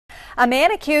A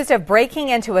man accused of breaking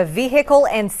into a vehicle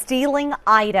and stealing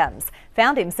items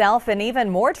found himself in even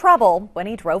more trouble when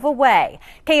he drove away.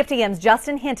 KFDM's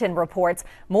Justin Hinton reports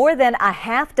more than a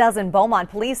half dozen Beaumont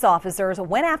police officers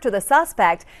went after the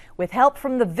suspect with help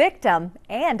from the victim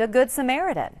and a Good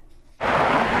Samaritan.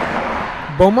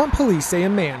 Beaumont police say a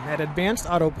man at Advanced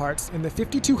Auto Parts in the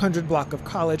 5200 block of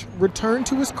College returned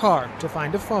to his car to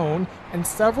find a phone and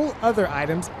several other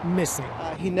items missing.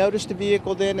 He noticed the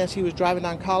vehicle then as he was driving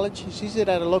down College. He sees it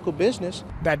at a local business.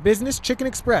 That business, Chicken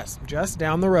Express, just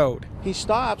down the road. He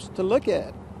stops to look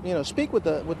at, speak with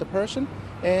the person,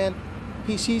 and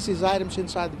he sees his items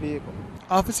inside the vehicle.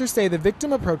 Officers say the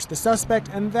victim approached the suspect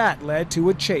and that led to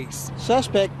a chase.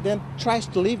 Suspect then tries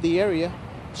to leave the area,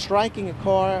 striking a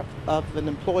car of an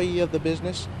employee of the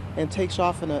business, and takes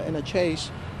off in a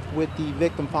chase with the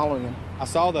victim following him. I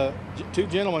saw the two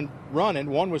gentlemen running.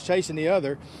 One was chasing the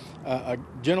other. A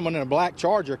gentleman in a black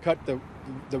Charger cut the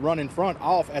running front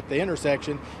off at the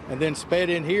intersection and then sped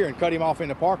in here and cut him off in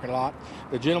the parking lot.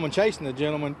 The gentleman chasing the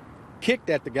gentleman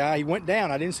kicked at the guy. He went down.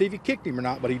 I didn't see if he kicked him or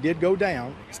not, but he did go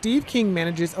down. Steve King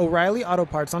manages O'Reilly Auto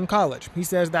Parts on College. He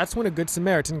says that's when a Good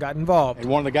Samaritan got involved. And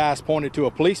one of the guys pointed to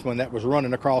a policeman that was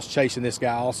running across chasing this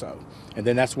guy also. And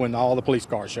then that's when all the police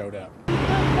cars showed up.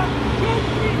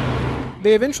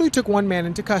 They eventually took one man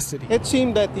into custody. It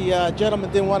seemed that the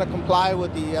gentleman didn't want to comply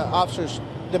with the officer's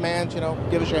demands,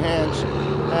 give us your hands.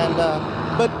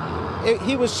 But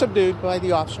he was subdued by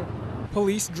the officer.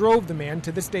 Police drove the man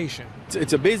to the station.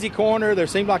 It's a busy corner. There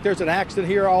seems like there's an accident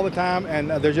here all the time, and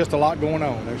there's just a lot going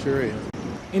on. There sure is.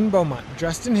 In Beaumont,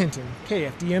 Justin Hinton,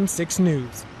 KFDM 6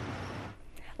 News.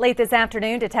 Late this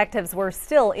afternoon, detectives were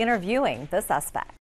still interviewing the suspect.